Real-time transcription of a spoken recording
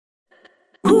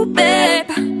Ooh,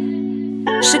 babe,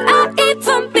 should I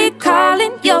even be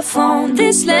calling your phone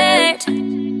this late?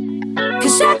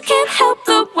 Cause I can't help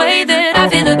the way that I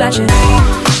feel about you.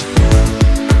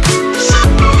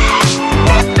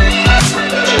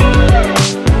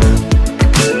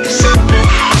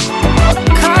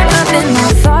 Caught up in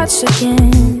my thoughts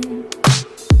again.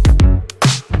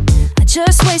 I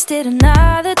just wasted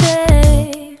another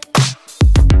day.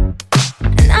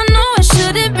 And I know I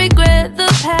shouldn't regret the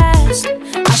past.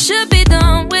 I should be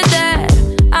done with that.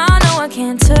 I know I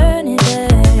can't turn it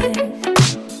back.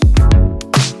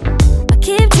 I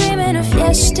keep dreaming of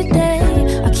yesterday.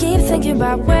 I keep thinking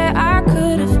about where I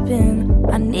could have been.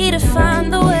 I need to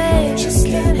find the way. Just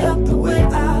can't help the way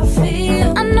I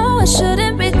feel. I know I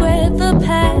shouldn't regret the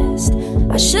past.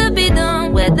 I should be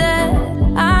done with that.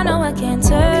 I know I can't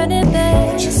turn it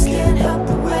back. Just can't help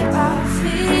the way I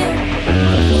feel.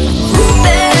 Ooh,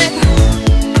 babe,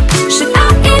 should I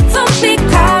even be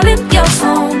calling your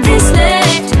phone this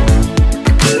late?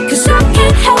 Cause I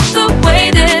can't help the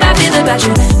way that I feel about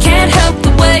you. Can't help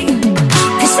the way.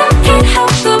 Cause I can't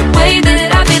help the way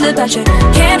that I feel about you.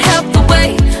 Can't help the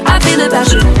way I feel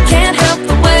about you. Can't help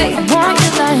the way I want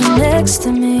you lying next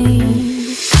to me.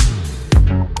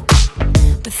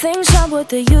 But things aren't what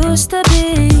they used to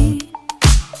be.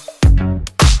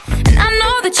 And I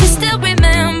know that you still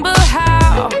remember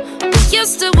how we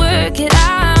used to work it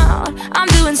out. I'm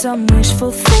doing some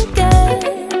wishful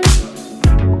thinking.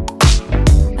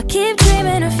 I keep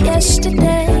dreaming of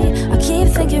yesterday. I keep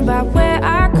thinking about where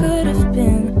I could have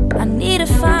been. I need to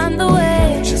find the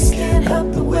way. Just can't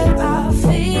help the way I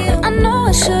feel. I know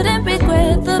I shouldn't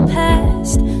regret the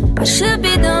past. I should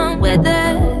be done with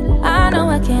that. I know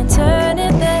I can't turn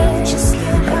it back. Just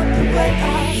can't help the way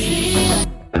I feel.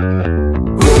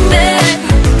 Ooh, babe,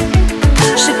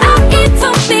 should I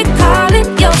even be calling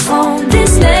your phone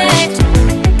this late?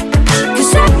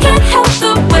 Cause I can't help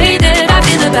the way that I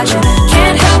feel about you.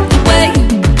 Can't help the way.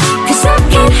 Cause I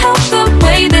can't help the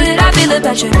way that I feel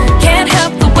about you. Can't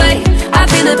help the way I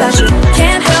feel about you.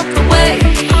 Can't help the way.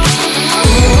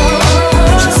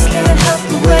 Just can't help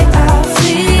the way I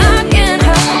feel. I can't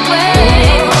help the way.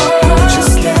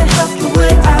 Just can't help the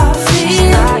way I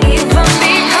feel. I even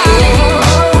be calling.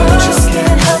 Just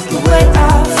can't help the way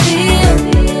I feel.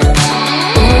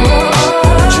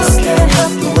 Just can't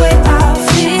help the way I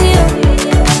feel.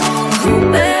 Ooh,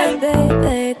 babe, babe,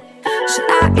 babe, should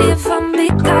I even be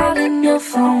calling your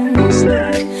phone this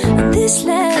late?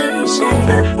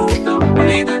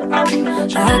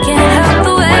 I can't help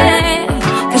the way.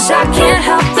 Cause I can't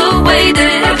help the way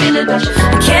that I feel about you. I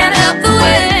can't help the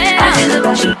way I feel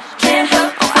about you. Can't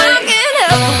help, oh, I can't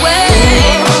help the way.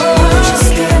 Just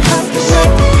can't help the way.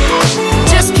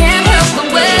 Just can't help the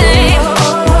way.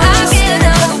 I can't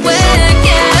help the way.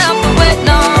 Can't help the way,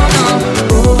 no, no.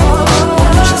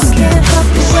 Just can't help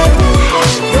the way.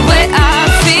 The way I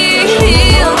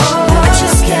feel. I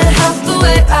just can't help the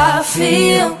way I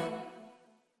feel.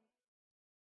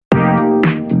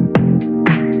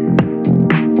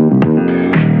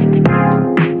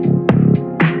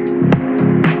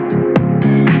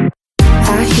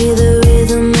 Hear the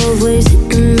rhythm of waves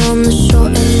hitting on the shore,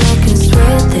 and I can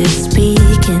swear they're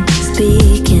speaking,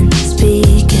 speaking,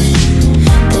 speaking.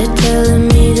 They're telling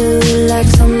me to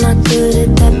relax, I'm not good at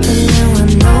that, but now I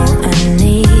know I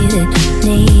need it,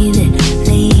 need it,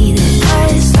 need it.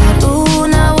 I said, ooh,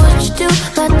 now what you do?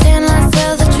 My tan lines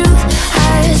tell the truth.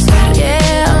 I said,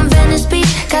 yeah, I'm Venice Beach,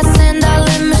 got sand all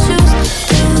in my shoes.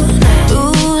 Tonight,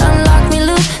 ooh, unlock me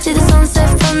loose, see the sunset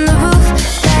from the roof.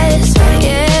 That's right,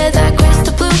 yeah, that Grace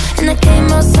the blue. And I came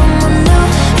out someone new.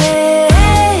 Hey,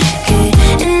 hey, hey.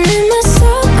 And in my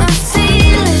soul I'm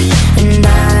feeling, and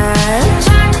I'm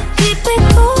trying to keep it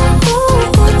cool.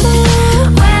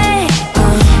 Way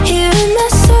here in my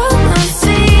soul I'm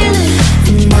feeling,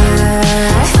 and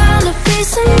I found a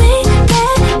piece of me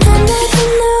that I never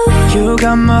knew. You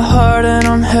got my heart and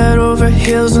I'm head over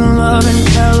heels in love in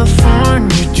California.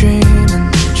 Dreaming,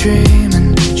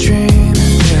 dreaming,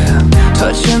 dreaming, yeah.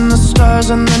 Touching the stars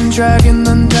and then dragging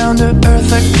them down to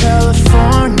earth like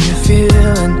California.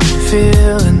 Feeling,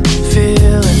 feeling,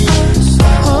 feeling.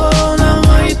 Oh, now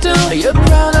what you do? Your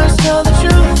brown eyes tell the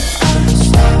truth.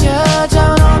 Yeah,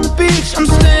 down on the beach, I'm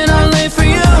staying out late for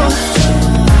you.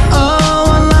 Oh,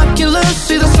 unlock your loose,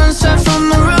 see the sunset from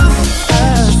the roof.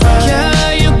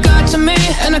 Yeah, you got to me,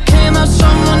 and I came out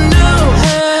someone new.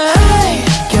 Hey,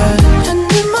 yeah,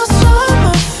 and in my soul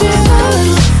I'm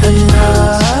feeling, and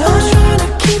I'm trying to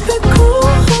keep it cool.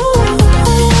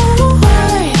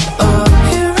 Way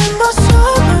here in my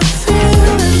soul I'm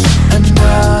feeling, and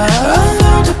I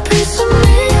found a piece of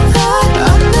me that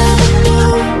I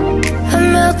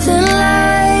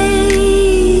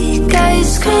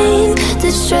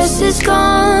the stress is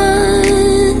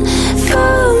gone.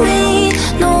 For me,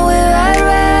 nowhere I'd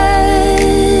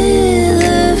rather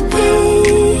be.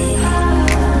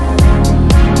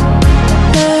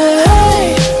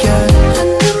 Hey, get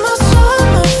into my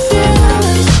summer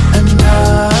feelings, and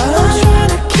I'm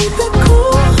trying to keep it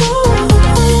cool.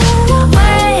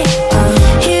 Wait,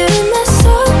 here in my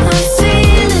summer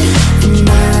feelings, and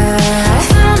I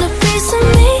found a piece of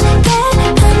me that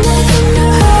I never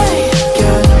knew. Hey,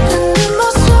 get into my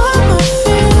summer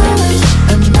feelings,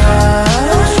 and I'm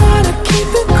trying to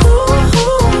keep it cool.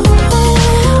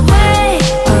 Wait,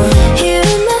 here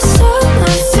in my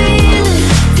summer feelings,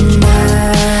 and I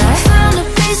found a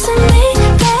piece of me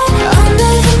that I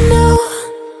never knew.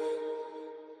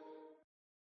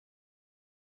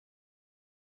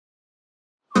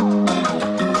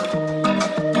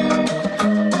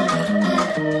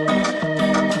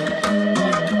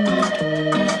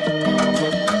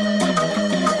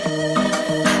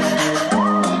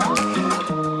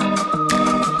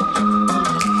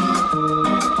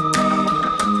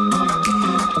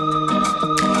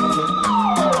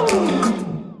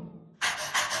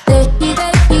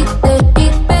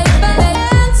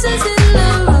 Dances in the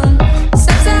room.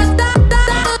 Stop, stop,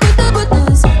 stop, stop,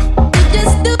 we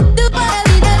just do what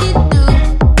we do.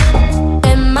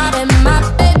 And my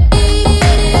baby,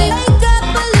 wake up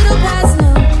a little past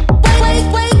noon.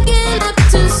 Waking up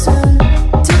too soon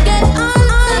to get on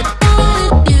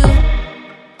with you.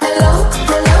 Hello,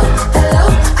 hello, hello,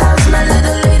 how's my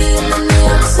little lady in the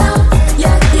neon sound?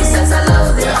 Yeah, he says I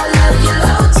love you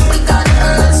loads. We got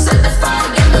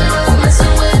certified in the room,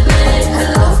 messing with me.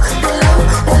 Hello, hello,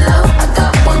 hello, I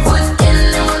got one foot in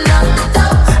and one out the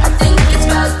door. I think it's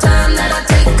about time that I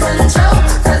take control,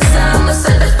 'cause I'm a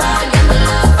certified in the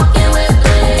love, fucking with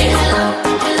me. Hello,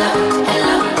 hello,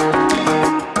 hello.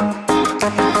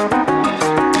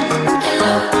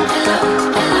 Hello, hello,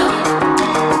 hello.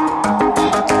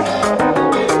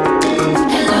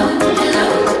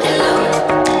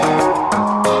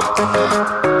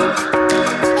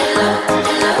 Hello,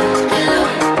 hello, hello.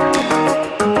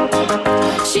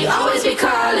 She always be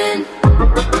calling,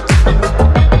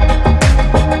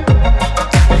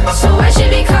 so why she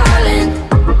be calling?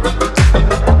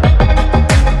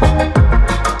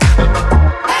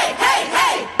 Hey, hey,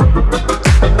 hey.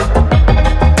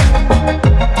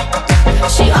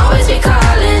 She always be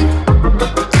calling.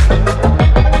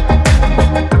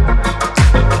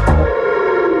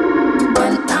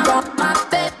 When I want my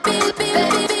baby,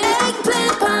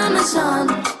 eggplant parmesan.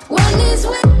 When he's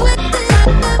with the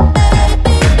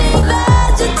baby,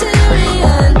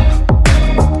 vegetarian.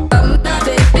 But my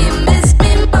baby miss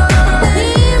me more. He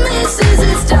misses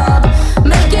his job,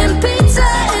 making pizza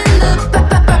in the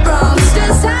Bronx.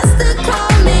 Just has to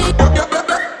call me.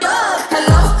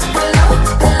 Hello, hello,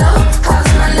 hello. How's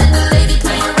my little lady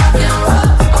playing rock and roll?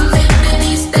 Or maybe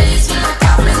these days you like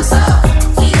popping so.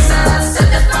 He's a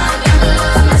certified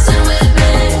gambler, messing with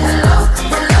me. Hello,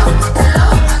 hello, hello.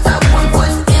 I got one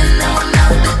foot in and one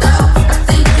out the door. I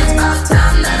think it's about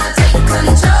time that I take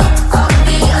control. I'll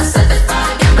be a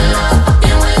certified gambler,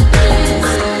 fucking with me.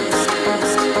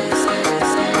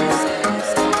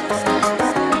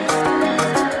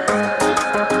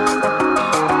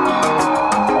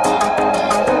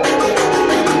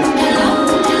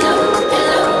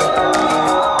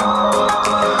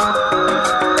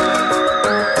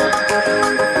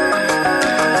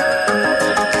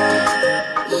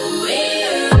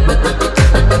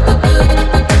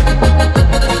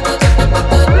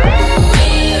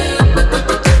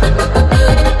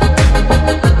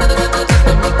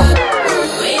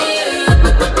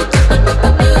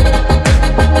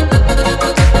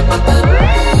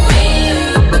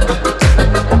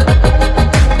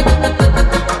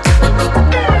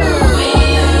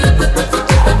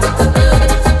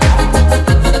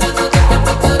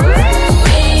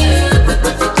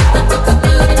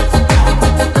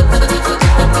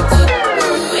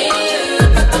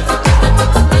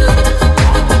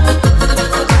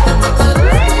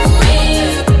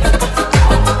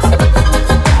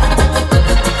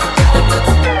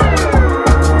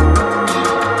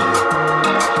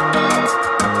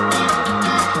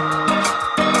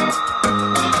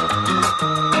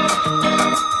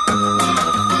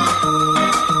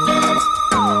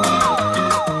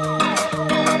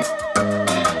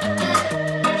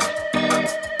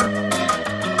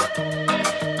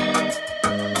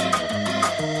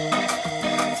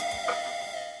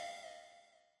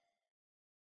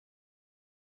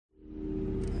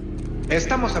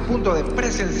 Estamos a punto de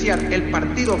presenciar el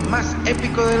partido más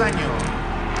épico del año.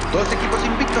 Dos equipos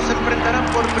invictos se enfrentarán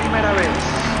por primera vez.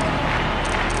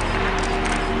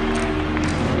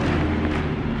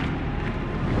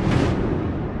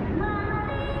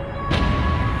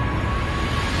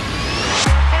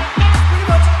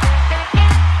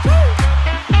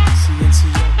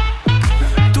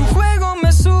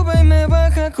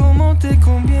 nunca como te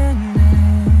conviene.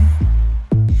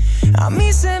 A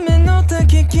mí se me nota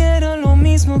que quiero lo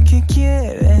mismo que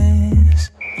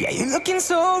quieres. Yeah, you looking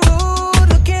so rude,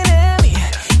 looking at me.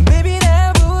 Baby,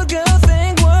 that rude girl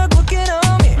thing work, looking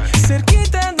on me.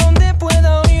 Cerquita donde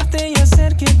pueda oírte y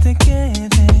hacer que te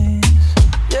quedes.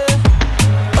 Yeah.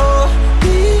 Oh,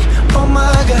 oh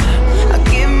my God, I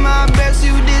give my best,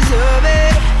 you deserve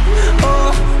it.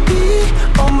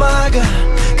 Oh my God,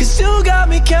 'cause you got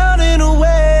me counting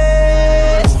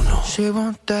away. She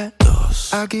want that,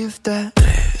 I give that.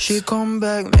 She come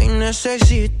back, me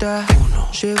necesita.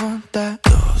 She want that,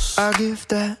 I give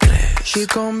that. She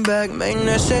come back, me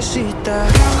necesita.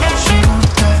 She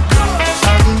want that,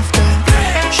 I give that.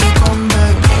 She come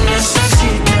back, me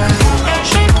necesita.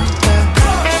 She want that,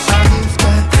 I give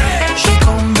that. She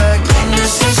come back, me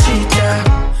necesita.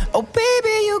 Oh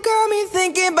baby, you got me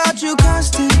thinking about you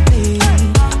constantly.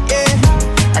 Yeah,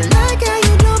 I like how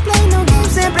you don't play no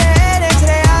games, siempre eres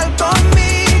real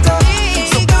conmigo.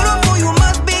 So beautiful, you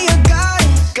must be a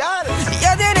goddess.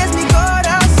 Ya tienes mi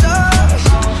corazón.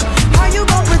 How you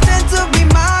gon' pretend to be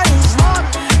modest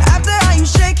after how you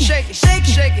shake it, shake it, shake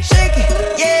it, shake it, shake it?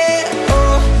 Yeah.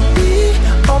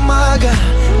 Oh my God,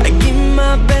 I give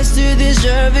my best to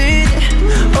deserve it.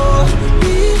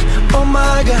 Oh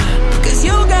my God, 'cause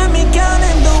you got me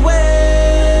counting the way.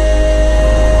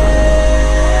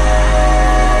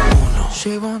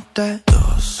 She want that,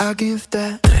 I give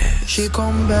that. She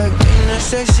come back, me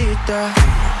necesita.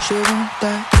 She want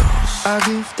that, I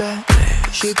give that.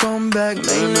 She come back,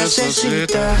 me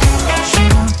necesita. She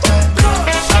want that,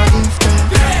 I give that.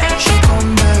 She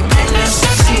come back, me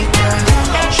necesita.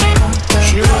 She want that,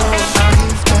 I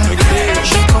give that.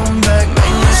 She come back, me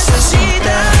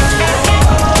necesita.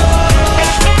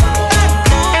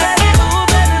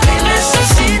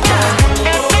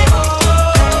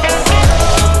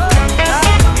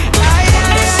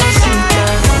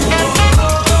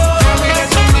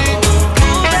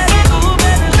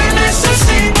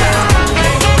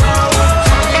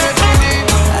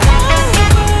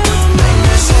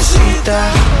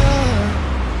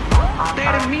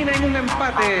 Termina en un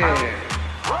empate.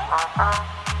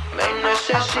 Me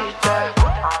necesita.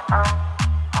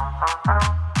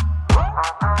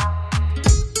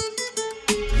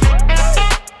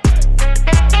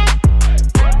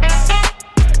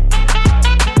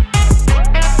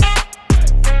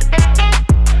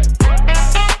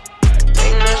 Me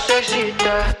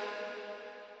necesita.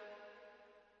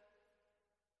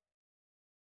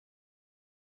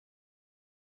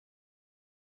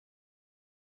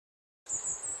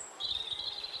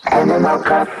 Animal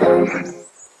Crossing.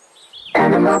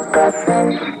 Animal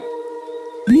Crossing.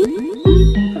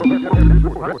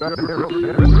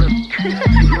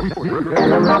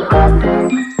 Animal Crossing.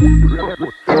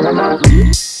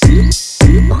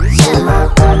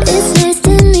 It's nice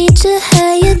to meet you,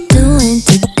 how you doing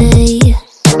today?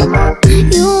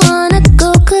 You wanna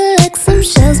go collect some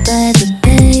shells by the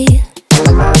bay?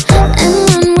 And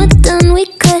when we're done we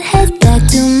could head back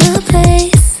to my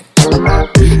place.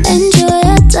 Enjoy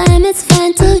your time, it's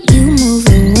fine till you move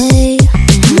away.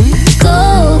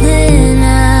 Golden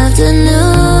afternoon,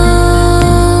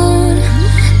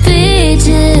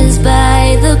 beaches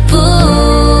by the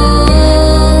pool.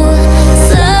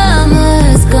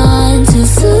 Summer's gone too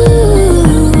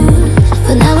soon,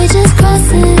 but now we just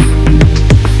crossing.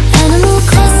 Animal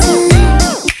Crossing.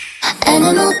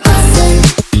 Animal Crossing.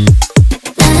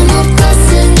 Animal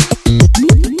Crossing.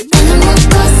 Animal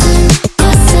Crossing.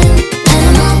 Crossing.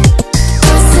 Animal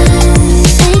Crossing.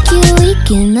 Make you weak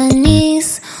in the knees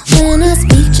when I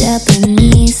speak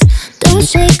Japanese. Don't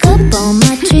shake up all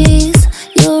my trees,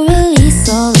 you'll release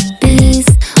all the bees.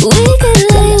 We could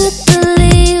lay with the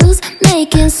leaves,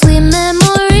 making sweet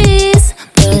memories,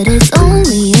 but it's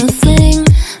only a fling.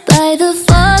 By the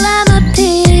fall I'm at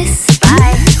peace.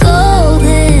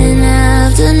 Golden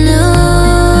afternoon,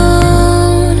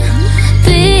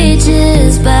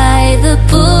 beaches by the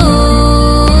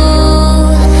pool.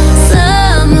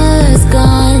 Summer's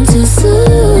gone too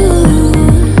soon,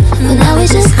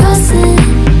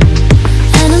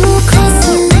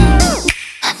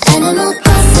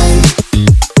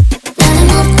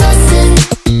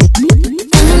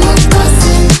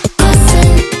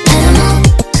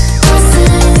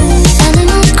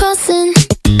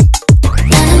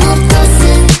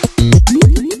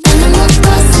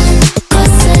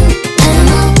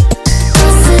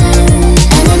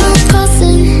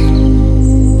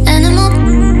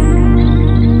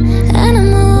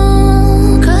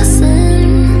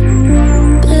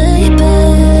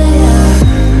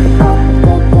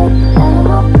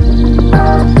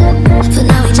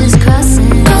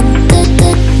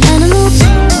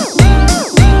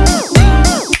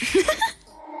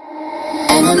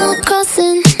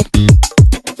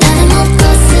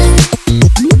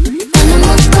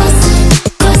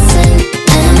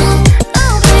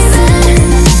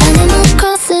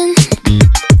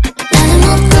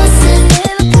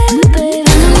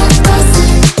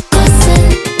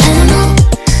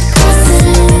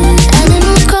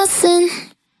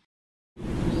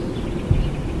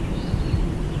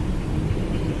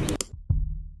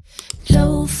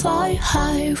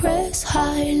 I rest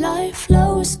high, life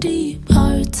flows deep.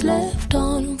 Hearts left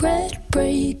on red,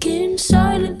 breaking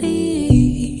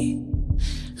silently.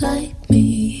 Like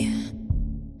me.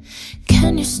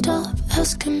 Can you stop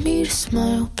asking me to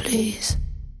smile, please?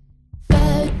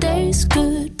 Bad days,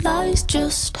 good lies,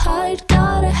 just hide.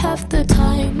 Gotta have the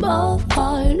time of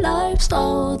our lives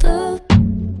all the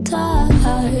time.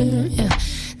 Yeah,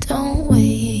 don't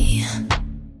we?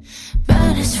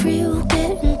 Man, it's real,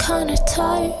 getting kinda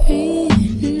tired.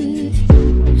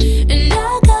 And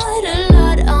I got a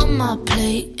lot on my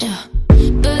plate, yeah.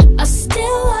 But I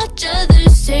still watch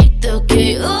others take the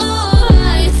cake. Oh,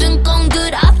 I think I'm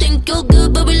good, I think you're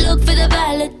good, but we look for the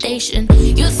validation.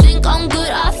 You think I'm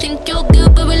good, I think you're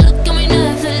good, but we look and we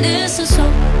never listen. So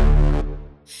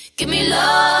give me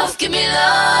love, give me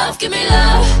love, give me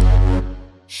love.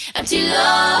 Empty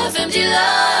love, empty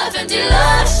love, empty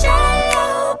love.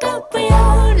 Shallow, but we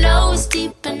all know it's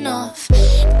deep enough.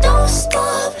 Don't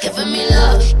stop giving me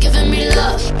love, giving me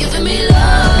love, giving me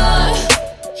love.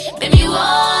 Make me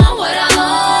want what I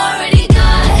already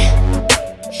got.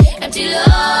 Empty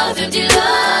love, empty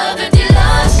love, empty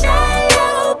love.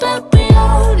 Shallow, but we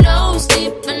all know it's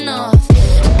deep enough.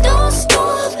 Don't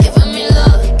stop giving me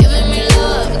love, giving me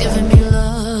love, giving me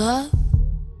love.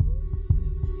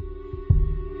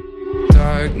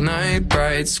 Dark night,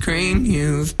 bright screen,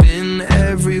 you've been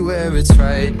everywhere. It's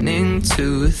frightening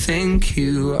to think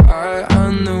you are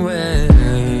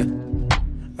unaware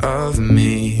of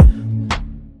me.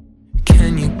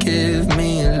 Can you give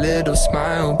me a little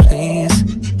smile, please?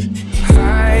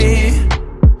 I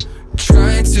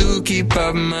try to keep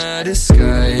up my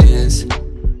disguise.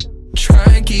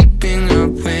 Try keeping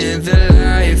up with the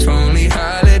life. Only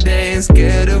holidays,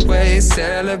 getaways,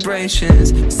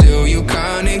 celebrations. Still you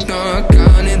can't ignore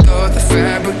the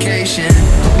fabrication.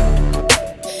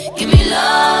 Give me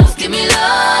love, give me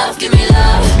love, give me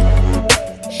love.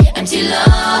 Empty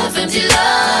love, empty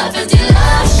love, empty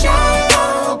love.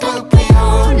 Shallow, but we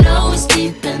all know it's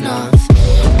deep enough.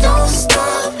 Don't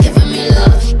stop giving me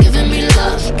love, giving me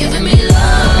love, giving me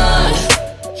love.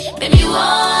 Make me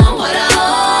want what I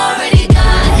already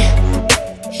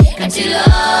got. Empty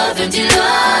love, empty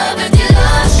love, empty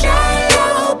love.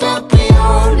 Shallow, but we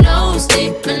all know it's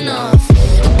deep enough.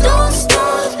 Don't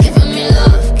stop giving me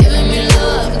love, giving me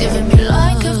love, giving me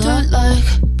like after like.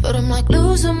 But I'm like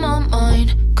losing my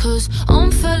mind, 'cause I'm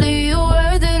fully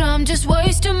aware that I'm just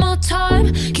wasting my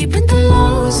time. Keeping the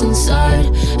lows inside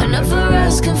and never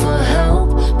asking for help.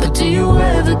 But do you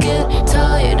ever get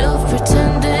tired of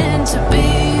pretending to be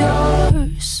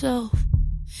yourself?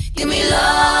 Give me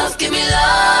love, give me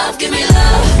love, give me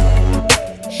love.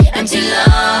 Empty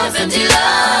love, empty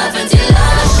love, empty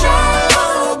love.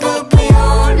 Shallow, but we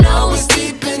all know it's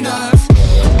deep enough.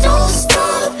 Don't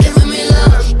stop giving me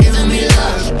love, giving me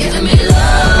love, giving me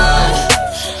love.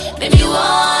 Make me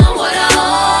want what I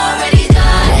already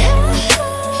got.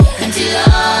 Empty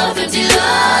love, empty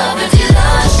love, empty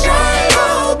love.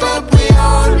 Shallow, but we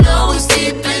all know it's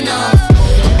deep enough.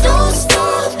 Don't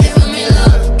stop giving me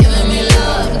love, giving me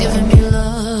love, giving me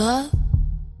love.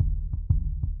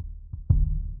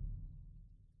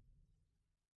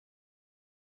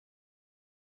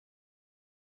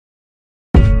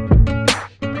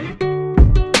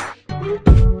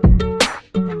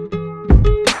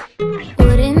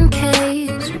 Wooden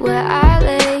cage where I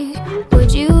lay.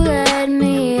 Would you let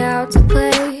me out to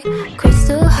play?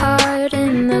 Crystal heart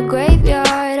in the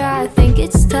graveyard. I think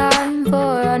it's time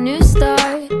for a new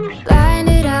start.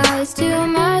 Blinded eyes to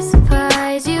my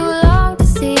surprise. You long to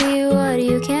see what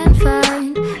you can't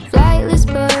find. Flightless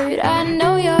bird, I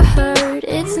know you're hurt.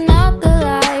 It's not the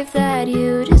life that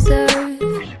you deserve.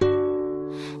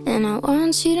 And I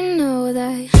want you to know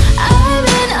that I've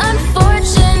been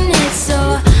unfortunate, so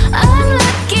I'm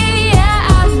lucky,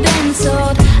 yeah, I've been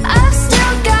told I've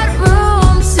still got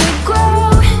room to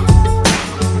grow.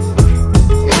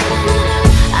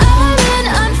 I've been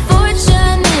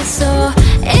unfortunate, so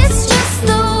it's just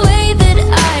the way that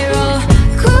I roll.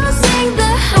 Cruising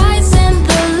the highs and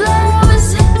the lows.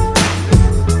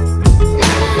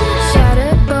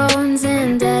 Shattered bones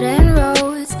and dead end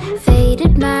roads.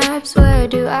 Faded maps, where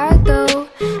do I go?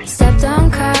 Stepped on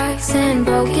cracks and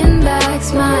broken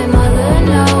backs. My mother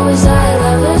knows I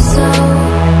love her so.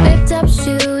 Picked up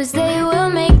shoes, they will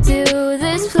make do.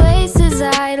 There's places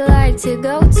I'd like to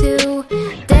go to.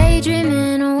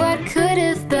 Daydreaming what could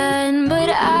have been, but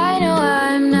I know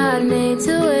I'm not made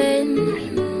to win.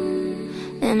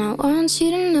 And I want you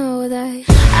to know that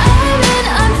I've been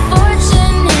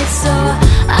unfortunate, so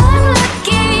I'm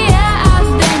lucky, yeah,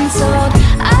 I've been told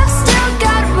I've still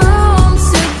got room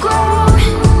to grow.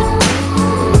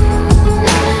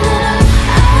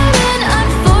 I've been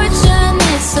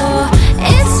unfortunate,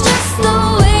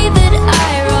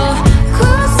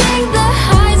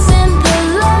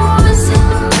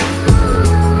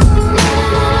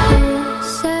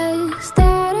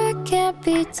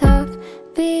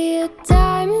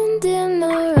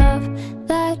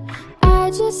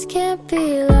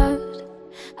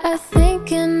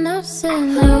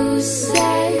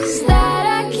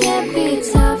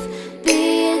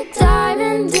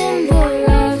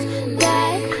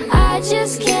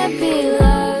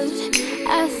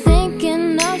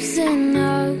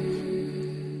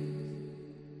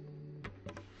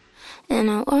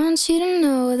 I want you to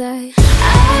know that I've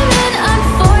been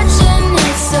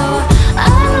unfortunate, so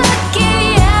unlucky,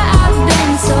 yeah, I've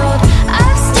been told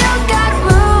I've still got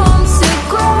room to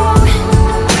grow.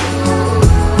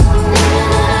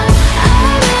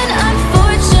 I've been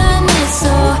unfortunate,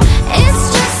 so it's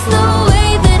just the way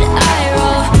that I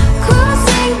roll,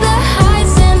 cruising the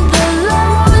highs and the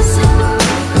lows.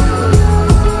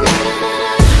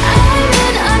 I've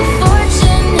been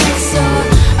unfortunate, so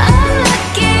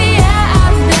unlucky, yeah,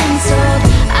 I've been told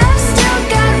I've still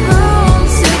got room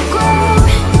to grow.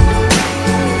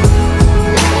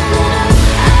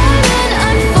 I've been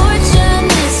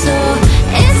unfortunate, so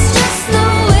it's just the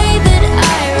way that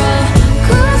I roll,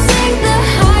 cruising the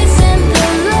highs and the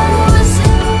lows.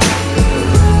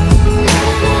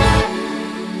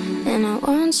 And I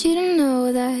want you to know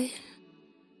that.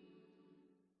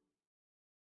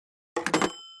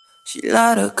 She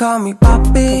love to call me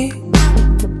Poppy.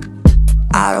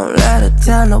 I don't let her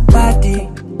tell nobody.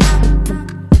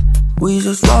 We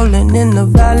just rollin' in the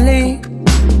valley.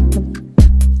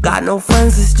 Got no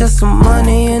friends, it's just some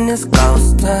money in this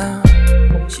ghost town.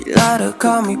 She love to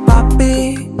call me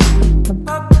Poppy.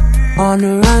 On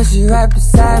the run, she right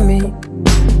beside me.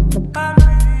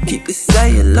 Keep the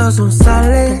cellulose on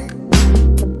solid,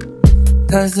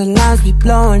 cause the lines be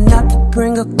blowing up to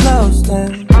bring her close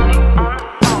down.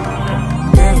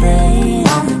 Living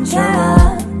on the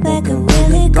job, they could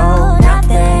really go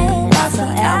nothing. Lost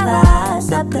forever,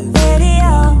 stop the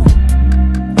video.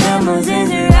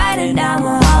 Limousines are riding down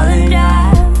Mulholland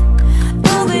Drive.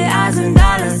 Movie eyes and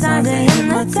dollar signs are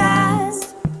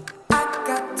hypnotized.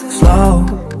 Slow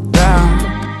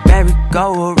down, baby,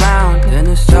 go around in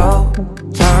a show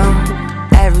turn.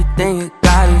 Everything you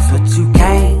got is what you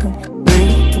can't be.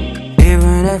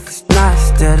 Even if it's not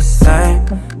still the same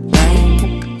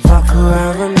thing. Fuck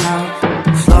whoever knows.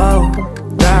 Slow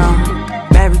down,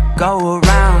 baby, go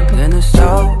around in a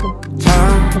show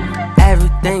turn.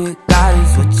 Everything you got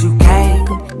is what you can't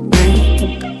be.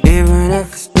 Even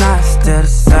if it's not still the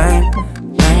same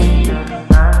thing.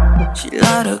 She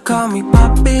love to call me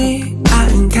Poppy.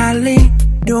 Out in Kailee,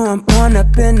 doing porn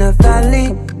up in the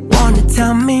valley. Wanna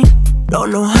tell me,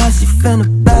 don't know how she finna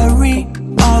bury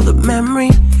all the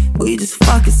memory. We just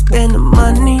fucking spend the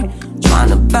money,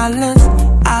 tryna balance,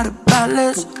 out of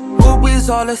balance. Boobies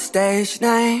all a stage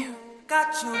name.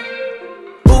 Got you.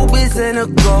 Boobies in a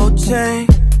gold chain.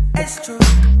 It's true.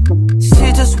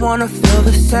 She just wanna feel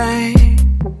the same.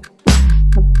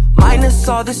 Minus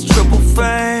all this triple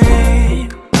fame.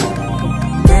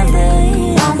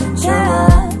 Living on the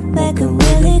job, they could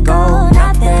really go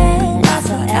nothing. Lost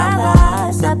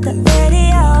forever, stop the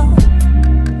video.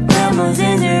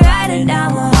 Limousines are riding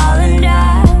down Mulholland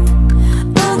Drive.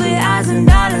 Movie eyes and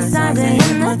dollar signs are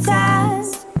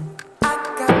hypnotized.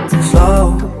 Slow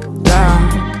down,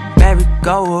 baby,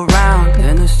 go around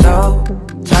in a show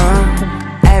turn.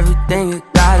 Everything you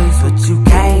got is what you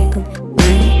can't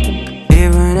be.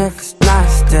 Even if it's not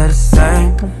still the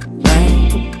same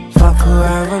thing. Fuck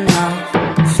whoever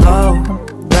knows. Slow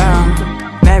down,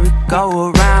 baby,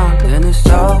 go around in a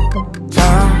show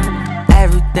turn.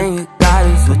 Everything you got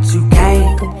is what you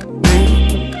can't be.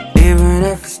 Even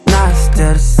if it's not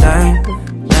still the same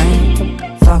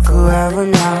thing. Fuck whoever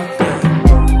knows.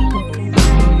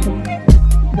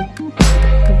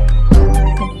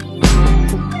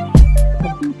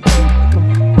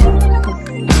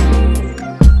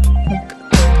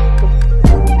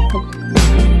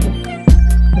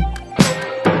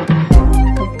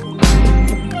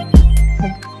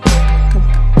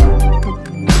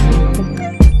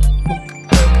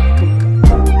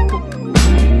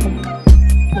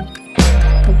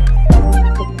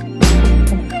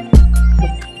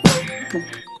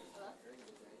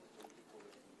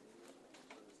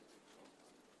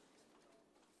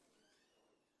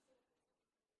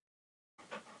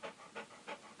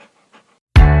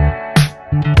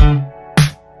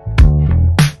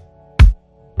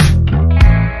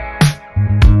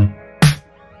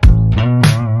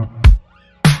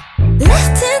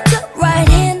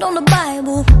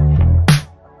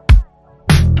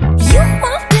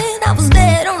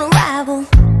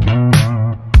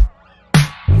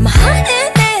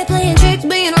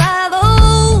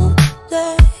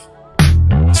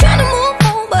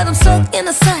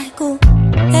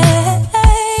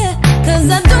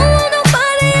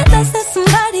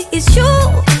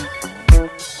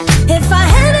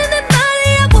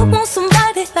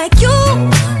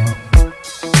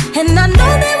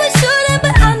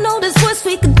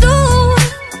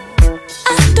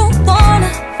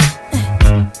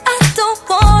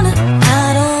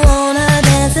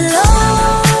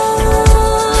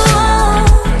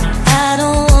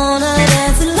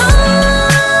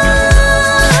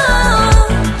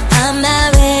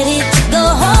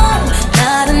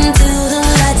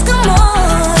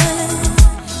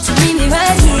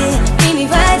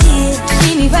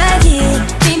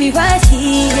 me right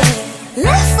here.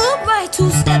 Left foot right,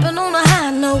 two-stepping on a high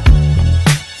note.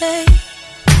 Hey,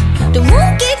 the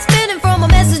room keeps spinning from a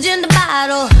message in the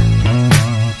bottle.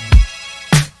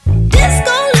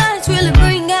 Disco lights really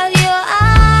bring out your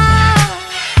eyes.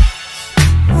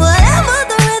 Whatever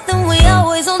the rhythm, we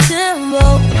always on tempo.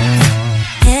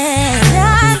 And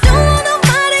I don't want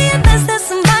nobody unless that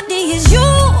somebody is you.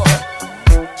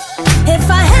 If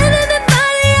I had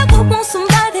anybody, I would want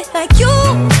somebody like you.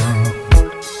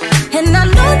 And I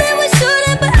know that we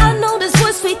shouldn't, but I know there's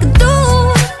what we could do.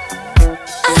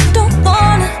 I don't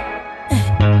wanna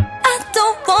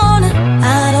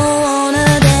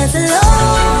dance alone.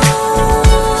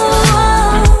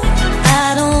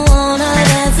 I don't wanna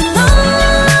dance alone.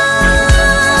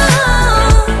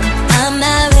 I'm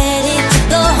not ready to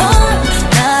go home,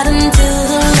 not until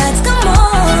the lights come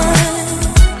on.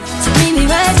 So meet me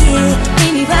right here,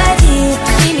 meet me right here,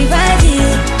 meet me right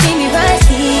here, meet me right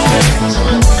here.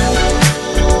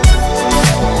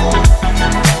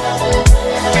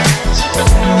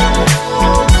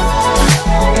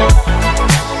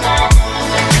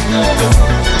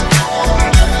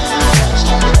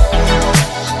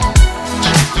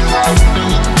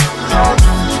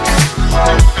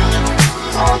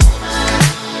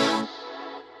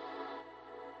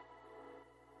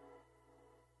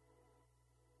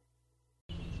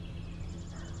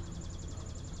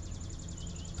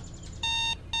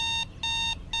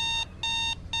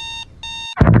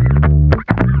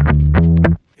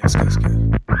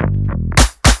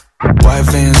 White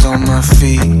Vans on my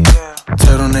feet,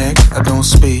 turtleneck, I don't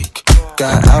speak.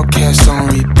 Got Outcast on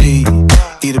repeat.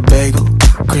 Eat a bagel,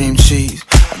 cream cheese.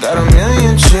 I got a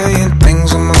million trillion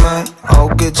things on my mind. All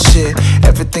good shit,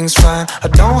 everything's fine. I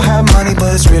don't have money,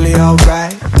 but it's really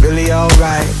alright, really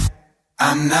alright.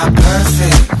 I'm not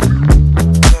perfect,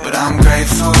 but I'm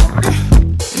grateful.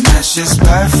 And that's just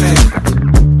perfect,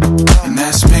 and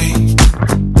that's me.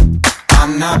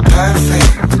 I'm not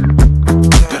perfect,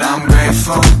 but I'm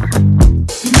grateful.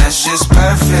 And that's just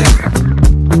perfect,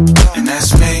 and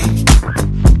that's me.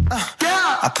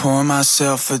 I pour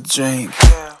myself a drink,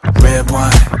 red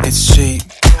wine, it's cheap.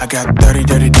 I got 30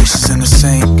 dirty dishes in the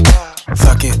sink.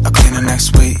 Fuck it, I'll clean it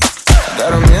next week. I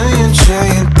got a million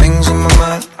trillion things on my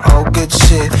mind. All good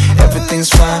shit, everything's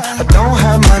fine. I don't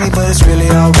have money, but it's really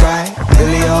alright,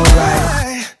 really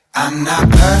alright. I'm not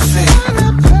perfect,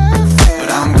 but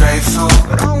I'm grateful.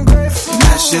 And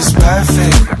that's just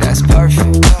perfect, that's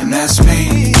perfect, and that's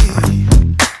me.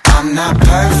 I'm not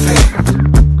perfect,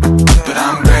 but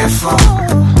I'm grateful.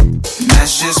 And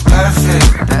that's just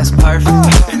perfect, that's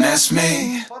perfect, and that's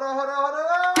me.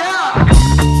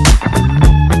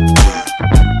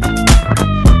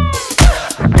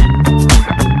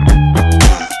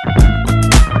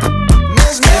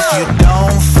 If you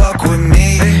don't fuck with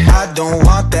me, I don't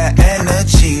want that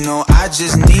energy. No, I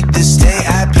just need to stay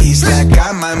at peace. Like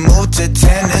I might move to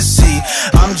Tennessee.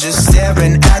 I'm just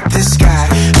staring at the sky.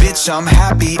 Bitch, I'm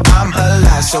happy, I'm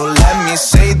alive. So let me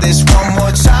say this one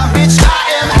more time. Bitch, I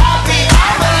am happy,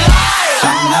 I'm alive.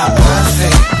 I'm not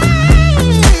perfect,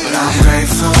 but I'm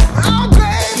grateful.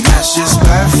 And that's just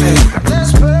perfect,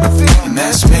 and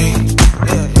that's me.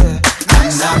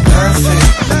 I'm not perfect,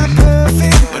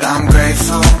 but I'm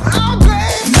grateful.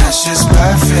 And that's just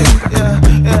perfect,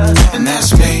 and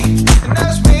that's me.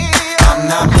 I'm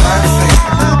not perfect,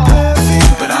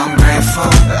 but I'm grateful.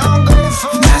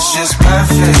 And that's just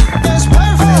perfect,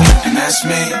 and that's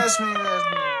me.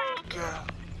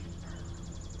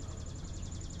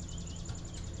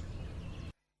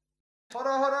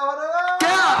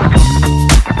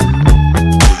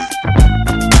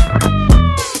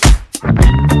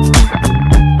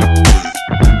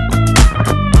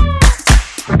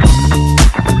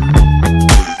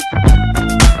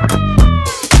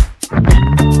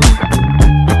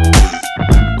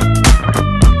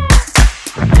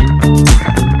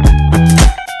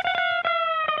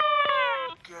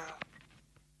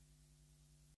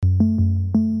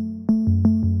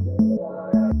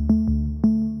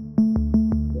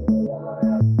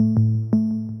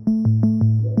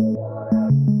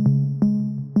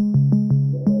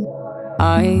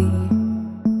 I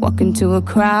walk into a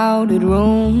crowded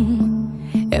room.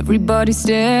 Everybody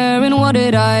staring. What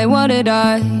did I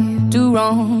do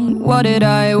wrong? What did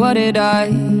I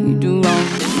do wrong?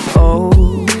 Oh,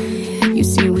 you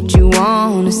see what you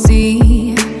wanna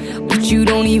see, but you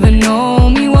don't even know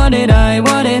me. What did I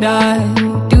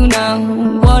do now?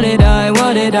 What did I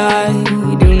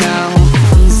do now?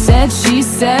 He said, she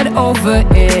said, over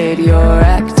it. You're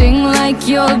acting like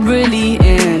you're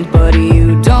brilliant, but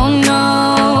you don't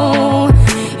know.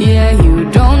 Yeah, you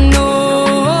don't know.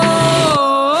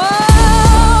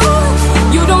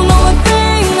 You don't know a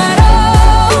thing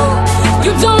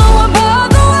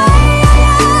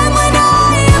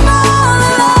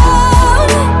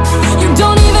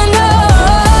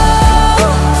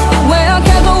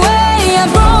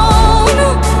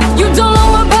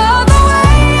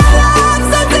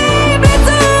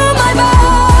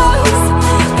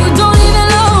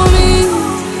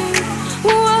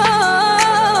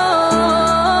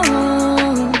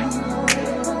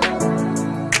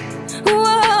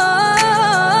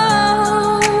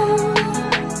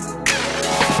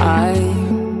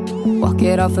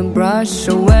it off and brush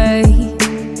away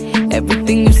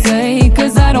everything you say,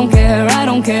 'cause I don't care at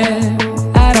all.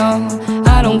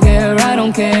 I don't care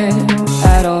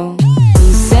at all.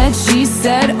 She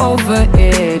said over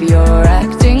it, you're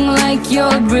acting like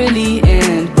you're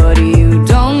brilliant, but you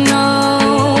don't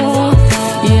know,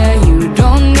 yeah, you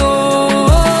don't know.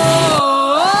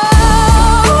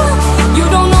 You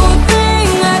don't know a thing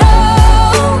at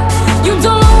all. You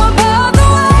don't know about the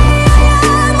way I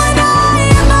am when I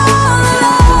am all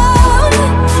alone.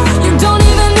 You don't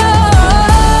even know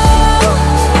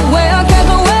where I came,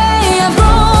 the way I've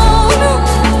grown.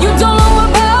 You don't know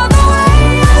about the way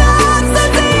I love so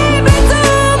deep into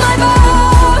my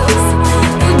bones.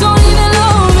 You don't even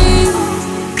know me.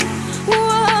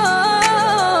 Whoa.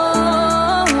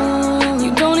 You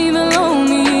don't even know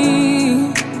me.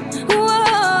 Whoa.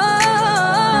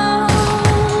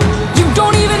 You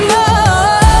don't even know.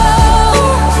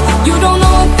 You don't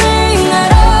know a thing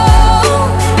at all.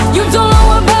 You don't know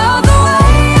about the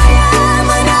way I am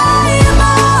when I am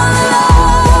all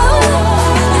alone.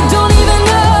 You don't even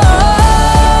know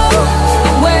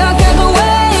where I came, the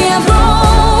way I've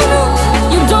grown.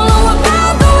 You don't know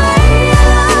about the way I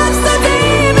love so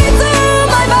deep into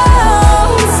my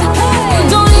bones. You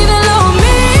don't even know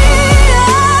me.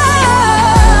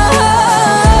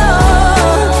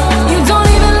 You don't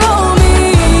even know me.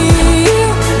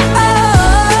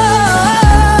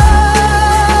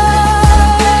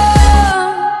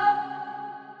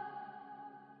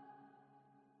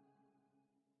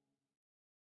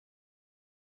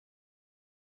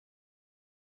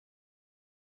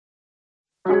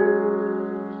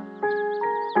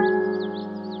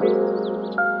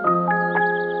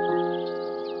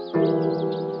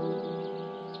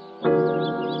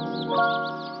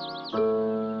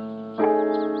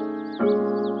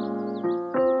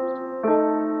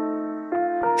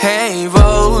 Hey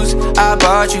Rose, I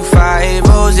bought you 5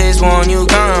 roses, won't you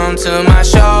come to my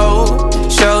show?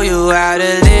 Show you how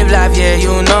to live life, yeah,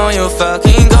 you know you're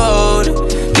fucking gold.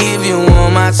 Give you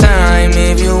all my time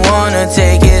if you wanna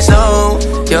take it slow.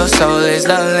 Your soul is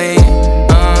lovely.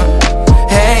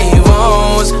 Hey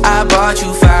Rose, I bought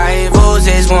you 5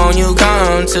 roses, won't you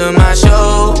come to my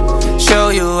show? Show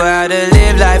you how to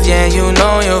live life, yeah, you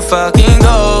know you're fucking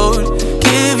gold.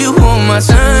 Give you all my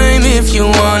time if you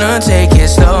wanna take it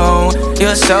slow.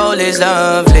 Your soul is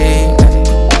lovely.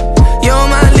 You're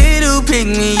my little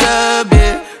pick-me-up,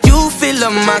 yeah. You fill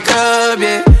up my cup,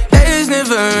 yeah. There's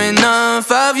never enough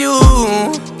of you.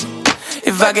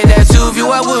 If I could have 2 of you,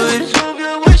 I would.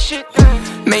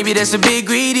 Maybe that's a bit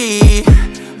greedy.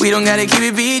 We don't gotta keep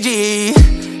it PG.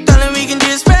 Darling, we can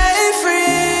just pay free.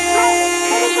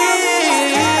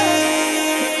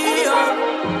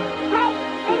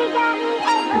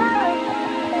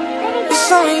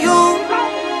 It's on you.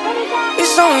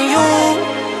 It's on you.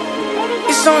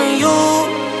 It's on you.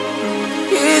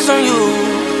 It's on you.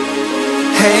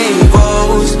 Hey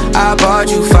Rose, I bought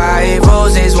you 5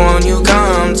 roses, won't you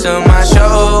come to my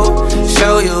show?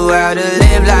 Show you how to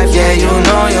live life, yeah, you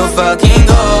know you're fucking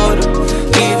gold.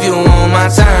 Give you all my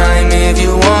time if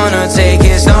you wanna take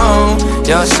it slow.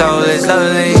 Your soul is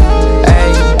lovely.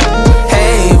 Hey,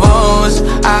 hey Rose,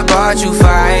 I bought you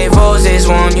 5 roses,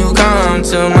 won't you come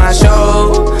to my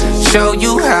show? Show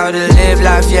you how to live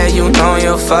life, yeah, you know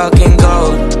you're fucking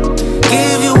gold.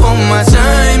 Give you all my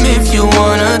time if you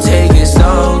wanna take it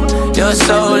slow. Your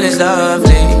soul is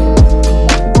lovely.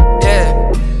 Yeah.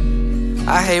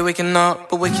 I hate waking up,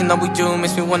 but waking up we do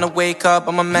makes me wanna wake up.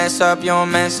 I'm a mess up, you're a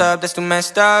mess up, that's too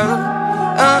messed up.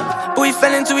 But we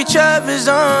fell into each other's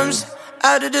arms.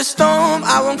 Out of the storm,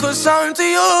 I won't conform to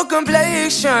your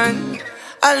complexion.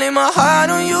 I lay my heart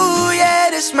on you, yeah,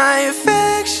 that's my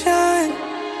affection.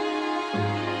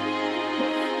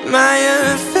 My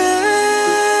affection.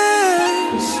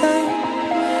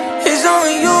 It's on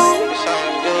you.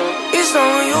 It's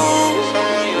on you.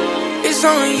 It's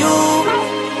on you.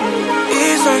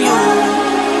 It's on you.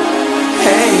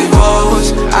 Hey Rose,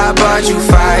 I bought you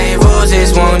 5 roses,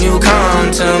 won't you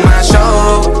come to my show?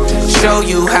 Show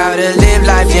you how to live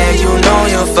life, yeah, you know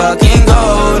you're fucking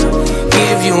gold.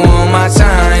 Give you all my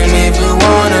time if you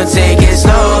wanna take it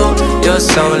slow. Your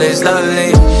soul is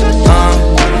lovely.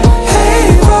 Hey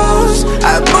Rose,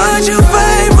 I bought you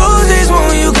 5 roses,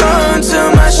 won't you come to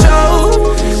my show?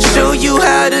 Show you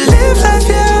how to live life,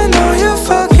 yeah, I know you're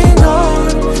fucking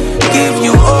gold. Give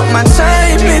you all my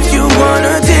time if you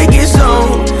wanna take it slow.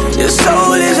 Your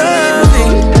soul is lovely.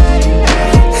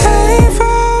 Hey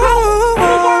Rose,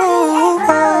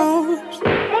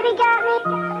 Baby got me,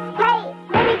 hey,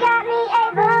 baby got me a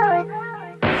rose.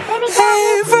 Baby got hey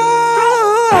me,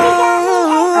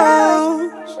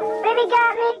 Rose.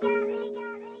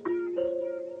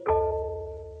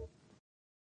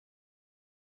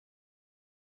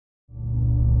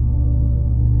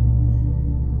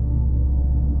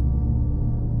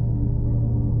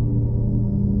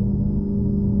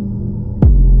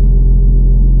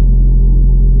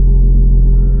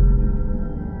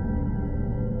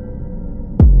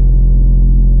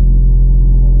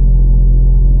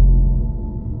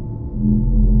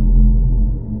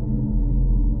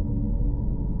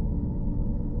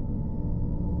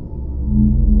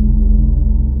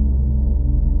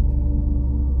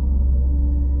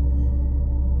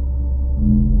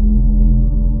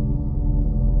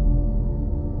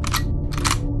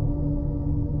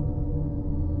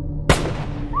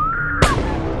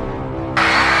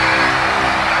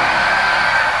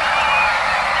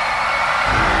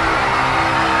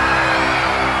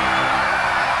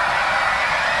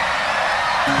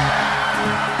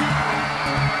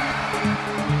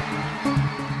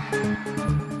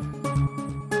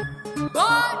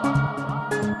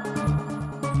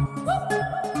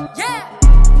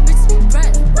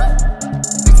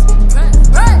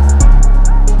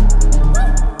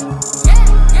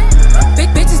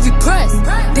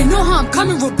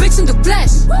 coming real bitch in the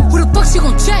flesh. Who the fuck she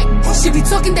gon' check? She be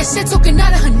talking that shit, talking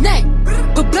out of her neck.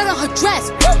 But blood on her dress.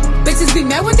 Bitches be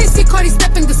mad when they see Cardi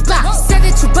step in the spot. Said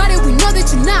that you bought it, we know that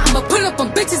you not. I'ma pull up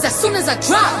on bitches as soon as I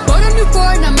drop. Bought a new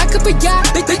foreign, I might up a yacht.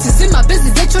 Bitches in my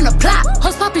business, they tryna plot.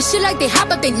 Hoes poppin' shit like they hot,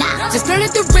 but they not. Just flirting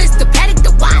the wrist, the paddock,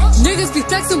 the watch. Niggas be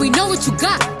flexing, we know what you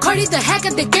got. Cardi the hacker,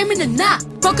 they game in the knot.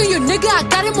 Fuckin' your nigga, I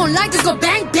got him on like just go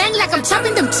bang, bang like I'm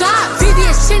chopping them chops.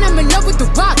 VVS chain, I'm in love with the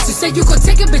rocks. You said you gon'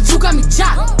 take it, but you got me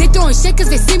chopped. They throwing shit cause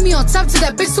they see me on top. To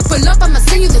that bitch super love, I'ma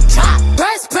send you the drop.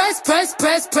 Press, press, press,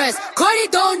 press, press. Cardi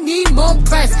don't need more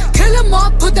press. Kill them all,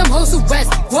 put them hoes to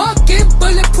rest. Walk in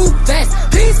bulletproof vest.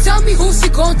 Please tell me who she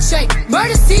gon' check.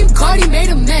 Murder scene, Cardi made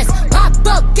a mess. Pop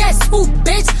up, guess who,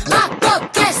 bitch? Pop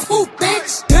up, guess who,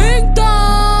 bitch? Ding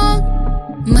dong.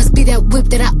 Must be that whip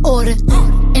that I ordered.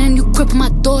 And a new crib for my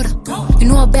daughter. You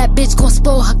know a bad bitch gon'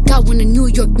 spoil her. Got one in New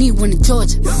York, need one in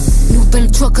Georgia. New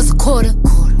Bentley truck is a quarter.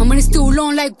 My money still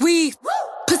long like weed.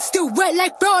 Pussy still wet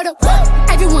like Florida.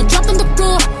 Everyone dropped on the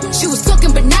floor. She was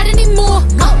talking, but not anymore.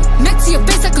 Next to your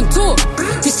face, I contour.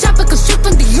 This chopper come straight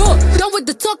from the York. Done with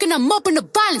the talking, I'm up in the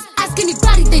violence. Ask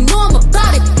anybody, they know I'm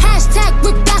about it. Hashtag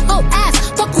whip that whole ass.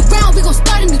 Fuck around, we gon'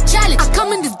 start a new challenge. I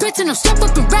come in this bitch and I'm strapped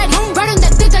up and ready. Right on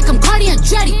that dick like I'm Cardi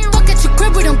Andretti. Fuck at your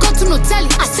crib, we don't go to no telly.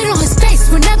 I sit on his face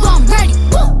whenever I'm ready.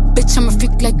 Bitch, I'm a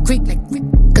freak like Greek.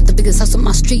 Got the biggest house on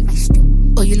my street.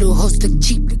 Oh, you little hoes look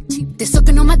cheap. They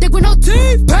sucking on my dick with no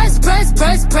teeth. Press, press,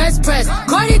 press, press, press.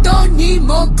 Cardi don't need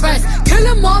more press. Kill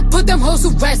them all, put them hoes to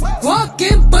rest. Walk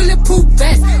in bulletproof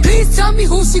vest. Please tell me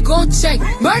who she gon' check.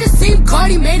 Murder scene,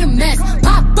 Cardi made a mess.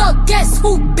 Pop up, guess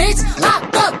who, bitch?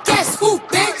 Pop up, guess who,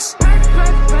 bitch? Press,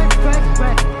 press, press, press,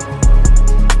 press.